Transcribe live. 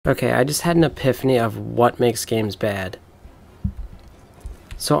Okay, I just had an epiphany of what makes games bad.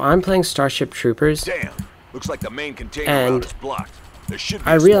 So I'm playing Starship Troopers. Damn, looks like the main container And route is blocked. There should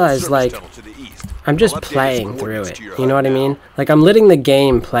be I a small realized, service like, tunnel to the east. I'm just I'll update its playing through coordinates it. to your You know HUD what I now. mean? Like, I'm letting the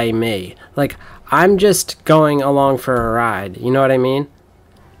game play me. Like, I'm just going along for a ride. You know what I mean?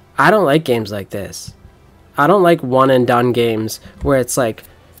 I don't like games like this. I don't like one and done games where it's like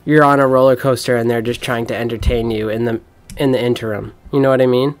you're on a roller coaster and they're just trying to entertain you in the interim. You know what I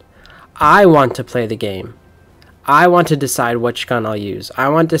mean? I want to play the game. I want to decide which gun I'll use. I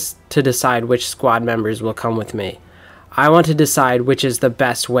want to decide which squad members will come with me. I want to decide which is the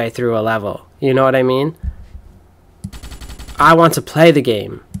best way through a level. You know what I mean? I want to play the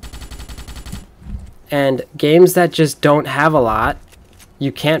game. And games that just don't have a lot,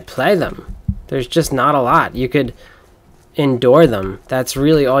 you can't play them. There's just not a lot. You could endure them. That's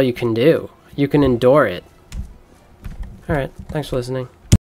really all you can do. You can endure it. Alright, thanks for listening.